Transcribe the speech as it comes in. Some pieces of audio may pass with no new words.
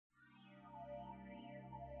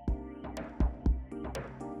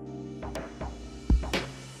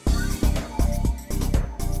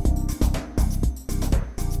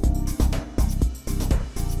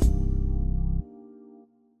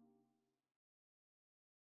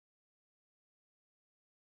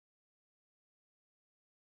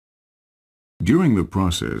During the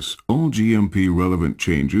process, all GMP-relevant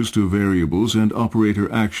changes to variables and operator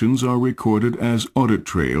actions are recorded as audit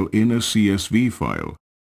trail in a CSV file.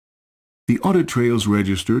 The audit trails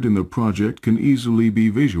registered in the project can easily be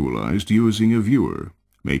visualized using a viewer,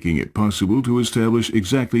 making it possible to establish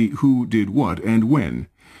exactly who did what and when,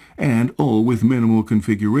 and all with minimal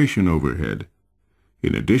configuration overhead.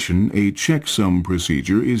 In addition, a checksum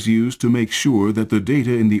procedure is used to make sure that the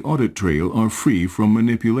data in the audit trail are free from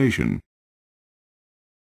manipulation.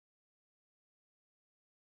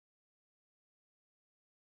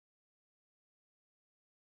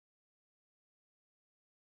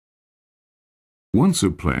 Once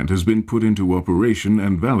a plant has been put into operation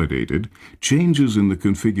and validated, changes in the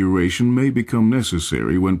configuration may become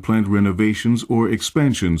necessary when plant renovations or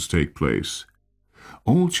expansions take place.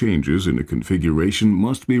 All changes in a configuration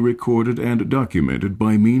must be recorded and documented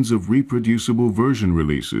by means of reproducible version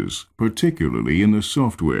releases, particularly in the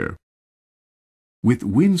software. With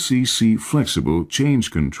WinCC Flexible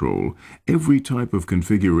Change Control, every type of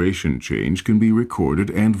configuration change can be recorded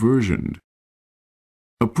and versioned.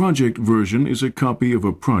 A project version is a copy of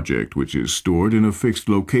a project which is stored in a fixed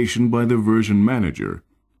location by the version manager.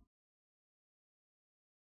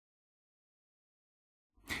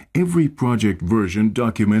 Every project version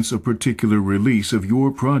documents a particular release of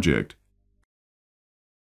your project.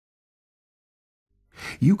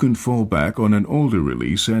 You can fall back on an older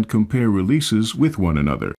release and compare releases with one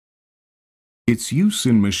another. Its use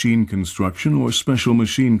in machine construction or special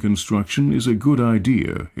machine construction is a good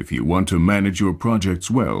idea if you want to manage your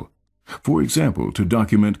projects well. For example, to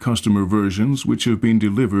document customer versions which have been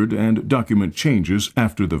delivered and document changes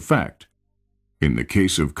after the fact. In the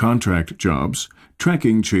case of contract jobs,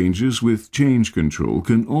 tracking changes with change control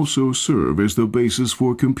can also serve as the basis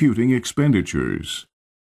for computing expenditures.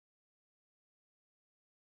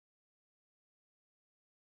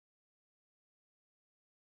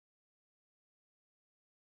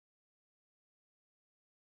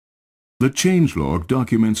 The changelog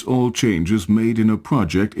documents all changes made in a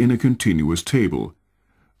project in a continuous table.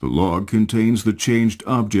 The log contains the changed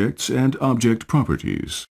objects and object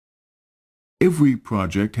properties. Every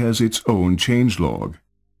project has its own changelog.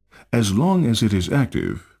 As long as it is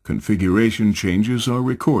active, configuration changes are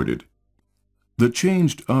recorded. The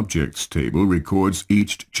changed objects table records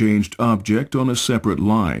each changed object on a separate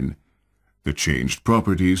line. The changed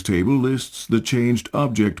properties table lists the changed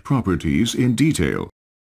object properties in detail.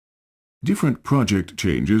 Different project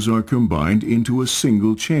changes are combined into a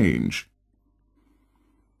single change.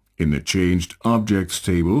 In the Changed Objects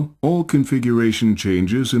table, all configuration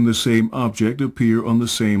changes in the same object appear on the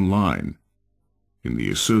same line. In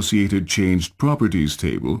the associated Changed Properties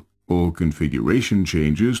table, all configuration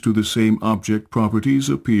changes to the same object properties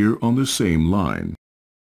appear on the same line.